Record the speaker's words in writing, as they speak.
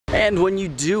And when you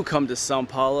do come to Sao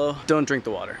Paulo, don't drink the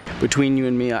water. Between you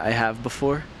and me, I have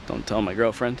before. Don't tell my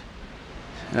girlfriend.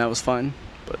 And that was fine,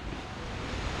 but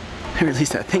or at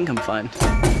least I think I'm fine.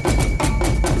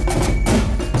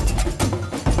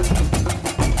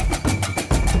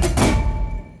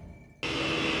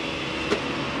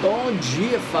 Bom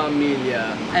dia,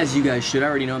 família! As you guys should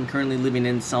already know, I'm currently living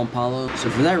in Sao Paulo. So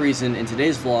for that reason, in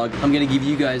today's vlog, I'm gonna give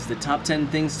you guys the top 10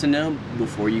 things to know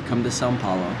before you come to Sao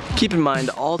Paulo. Keep in mind,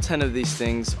 all 10 of these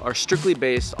things are strictly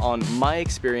based on my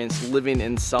experience living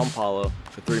in Sao Paulo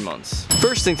for 3 months.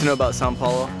 First thing to know about Sao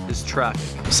Paulo is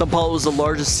traffic. Sao Paulo is the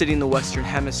largest city in the Western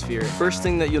Hemisphere. First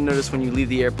thing that you'll notice when you leave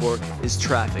the airport is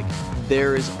traffic.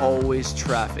 There is always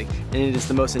traffic, and it is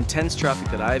the most intense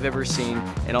traffic that I've ever seen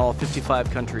in all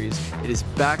 55 countries. It is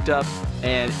backed up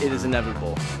and it is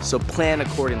inevitable, so plan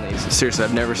accordingly. Seriously,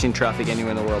 I've never seen traffic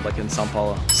anywhere in the world like in Sao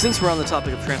Paulo. Since we're on the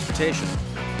topic of transportation,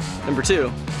 number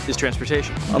 2 is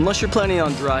transportation. Unless you're planning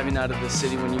on driving out of the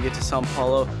city when you get to Sao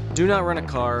Paulo, do not rent a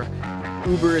car.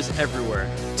 Uber is everywhere.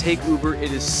 Take Uber,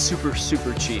 it is super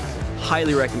cheap.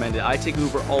 Highly recommend it. I take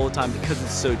Uber all the time because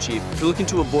it's so cheap. If you're looking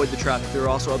to avoid the traffic, there are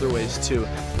also other ways too.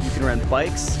 You can rent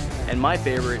bikes, and my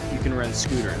favorite, you can rent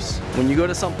scooters. When you go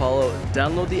to Sao Paulo,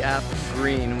 download the app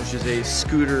Green, which is a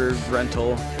scooter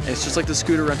rental. And it's just like the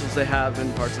scooter rentals they have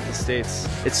in parts of the States.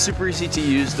 It's super easy to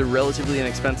use, they're relatively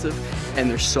inexpensive, and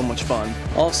they're so much fun.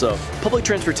 Also, public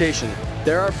transportation.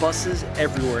 There are buses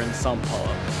everywhere in Sao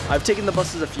Paulo. I've taken the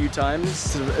buses a few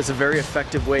times. It's a very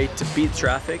effective way to beat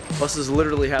traffic. Buses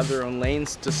literally have their own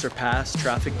lanes to surpass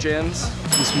traffic jams.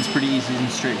 This one's pretty easy and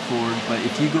straightforward, but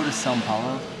if you go to Sao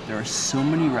Paulo, there are so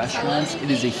many restaurants.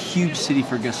 It is a huge city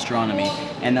for gastronomy,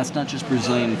 and that's not just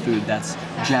Brazilian food, that's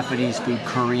Japanese food,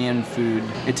 Korean food,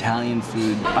 Italian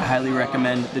food. I highly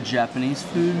recommend the Japanese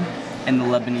food and the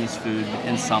Lebanese food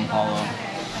in Sao Paulo.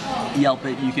 Yelp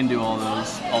it, you can do all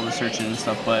the searching and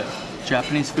stuff, but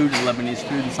Japanese food and Lebanese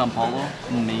food in Sao Paulo,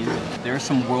 amazing. There are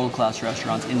some world-class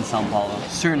restaurants in Sao Paulo.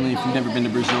 Certainly, if you've never been to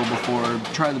Brazil before,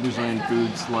 try the Brazilian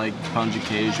foods like pão de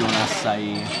queijo and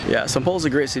açaí. Yeah, Sao Paulo is a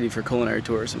great city for culinary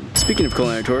tourism. Speaking of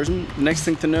culinary tourism, the next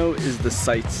thing to know is the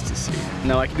sights to see.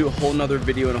 Now, I could do a whole nother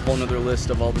video and a whole nother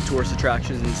list of all the tourist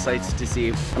attractions and sights to see.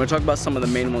 I'm gonna talk about some of the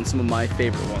main ones, some of my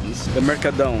favorite ones. The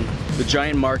Mercadão, the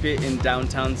giant market in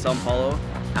downtown Sao Paulo.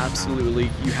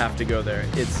 Absolutely, you have to go there.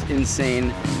 It's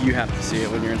insane. You have to see it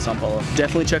when you're in Sao Paulo.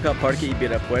 Definitely check out Parque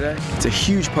Ibirapuera. It's a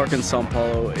huge park in Sao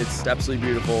Paulo. It's absolutely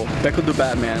beautiful. Beco do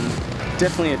Batman,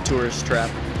 definitely a tourist trap,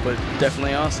 but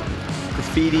definitely awesome.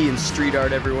 Graffiti and street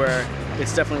art everywhere.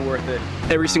 It's definitely worth it.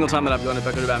 Every single time that I've gone to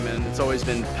Beco do Batman, it's always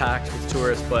been packed with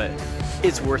tourists, but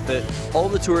it's worth it. All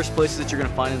the tourist places that you're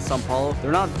gonna find in Sao Paulo,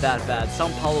 they're not that bad. Sao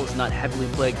Paulo is not heavily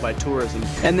plagued by tourism.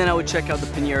 And then I would check out the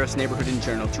Pinheiros neighborhood in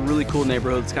general. It's a really cool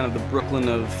neighborhood. It's kind of the Brooklyn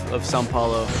of Sao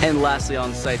Paulo. And lastly,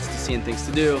 on sites to see and things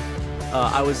to do,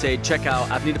 I would say check out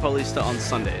Avenida Paulista on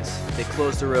Sundays. They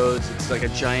close the roads. It's like a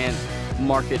giant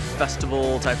market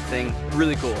festival type thing.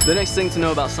 Really cool. The next thing to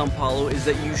know about Sao Paulo is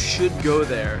that you should go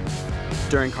there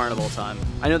during carnival time.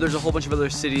 I know there's a whole bunch of other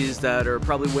cities that are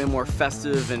probably way more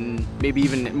festive and maybe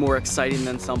even more exciting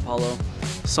than Sao Paulo.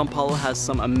 Sao Paulo has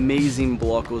some amazing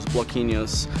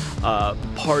bloquinhos,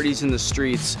 parties in the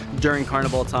streets during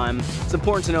carnival time. It's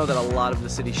important to know that a lot of the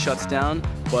city shuts down,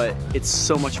 but it's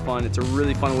so much fun. It's a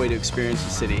really fun way to experience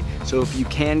the city. So if you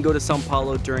can go to Sao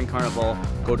Paulo during carnival,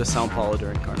 go to Sao Paulo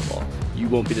during carnival. You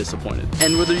won't be disappointed.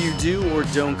 And whether you do or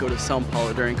don't go to Sao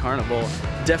Paulo during carnival,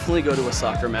 definitely go to a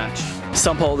soccer match.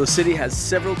 Sao Paulo, the city, has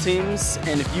several teams,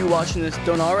 and if you watching this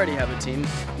don't already have a team,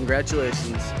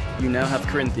 congratulations. You now have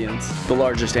Corinthians, the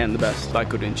largest and the best by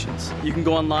Corinthians. You can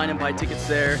go online and buy tickets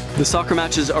there. The soccer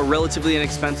matches are relatively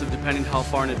inexpensive depending how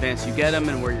far in advance you get them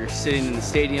and where you're sitting in the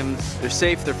stadiums. They're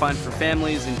safe, they're fine for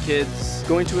families and kids.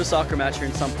 Going to a soccer match here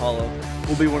in Sao Paulo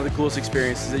will be one of the coolest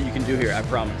experiences that you can do here, I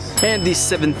promise. And the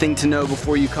 7th thing to know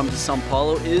before you come to Sao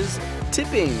Paulo is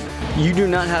tipping. You do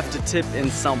not have to tip in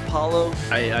Sao Paulo.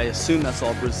 I assume that's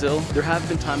all Brazil. There have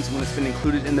been times when it's been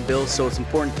included in the bill, so it's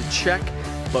important to check,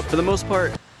 but for the most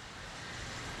part,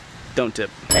 don't tip.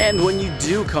 And when you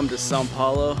do come to Sao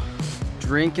Paulo,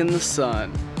 drink in the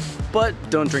sun, but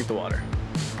don't drink the water.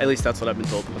 At least that's what I've been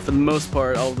told. But for the most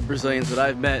part, all the Brazilians that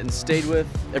I've met and stayed with,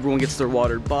 everyone gets their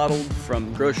water bottled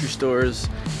from grocery stores,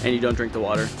 and you don't drink the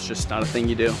water. It's just not a thing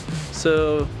you do.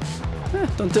 So,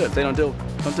 don't do it. If they don't do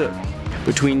it, don't do it.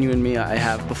 Between you and me, I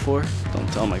have before. Don't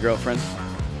tell my girlfriend.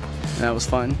 And that was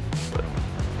fine, but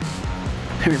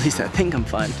or at least I think I'm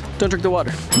fine. Don't drink the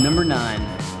water. Number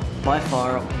 9. by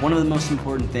far, one of the most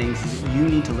important things is that you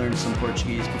need to learn some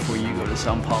Portuguese before you go to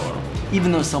Sao Paulo.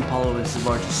 Even though Sao Paulo is the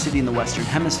largest city in the Western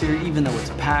Hemisphere, even though it's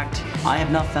packed, I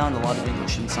have not found a lot of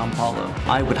English in Sao Paulo.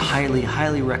 I would highly,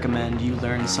 highly recommend you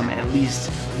learn some at least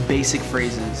basic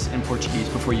phrases in Portuguese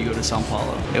before you go to Sao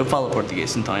Paulo. Eu falo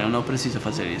português, então eu não preciso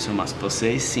fazer isso, mas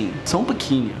vocês sim. Só um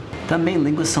pouquinho. Também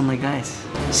línguas são legais.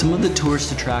 Some of the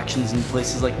tourist attractions in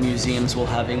places like museums will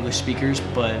have English speakers,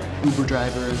 but Uber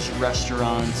drivers,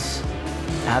 restaurants,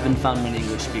 haven't found many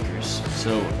English speakers.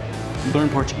 So learn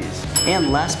Portuguese.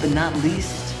 And last but not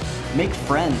least, make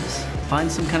friends. Find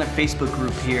some kind of Facebook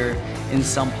group here in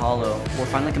Sao Paulo, or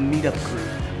find like a meetup group.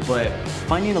 But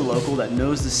finding a local that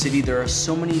knows the city, there are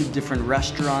so many different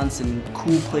restaurants and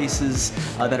cool places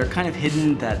that are kind of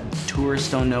hidden that tourists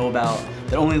don't know about,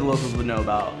 that only the locals would know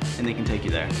about, and they can take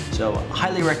you there. So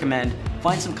highly recommend,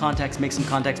 find some contacts, make some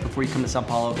contacts before you come to Sao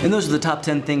Paulo. And those are the top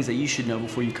 10 things that you should know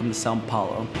before you come to Sao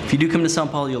Paulo. If you do come to Sao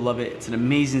Paulo, you'll love it. It's an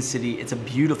amazing city, it's a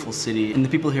beautiful city, and the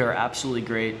people here are absolutely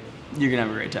great. You're gonna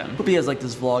have a great time. Hope you guys like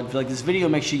this vlog. If you like this video,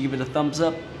 make sure you give it a thumbs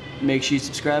up, make sure you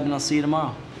subscribe, and I'll see you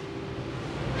tomorrow.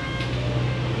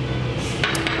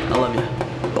 I love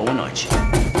you. Boa noite.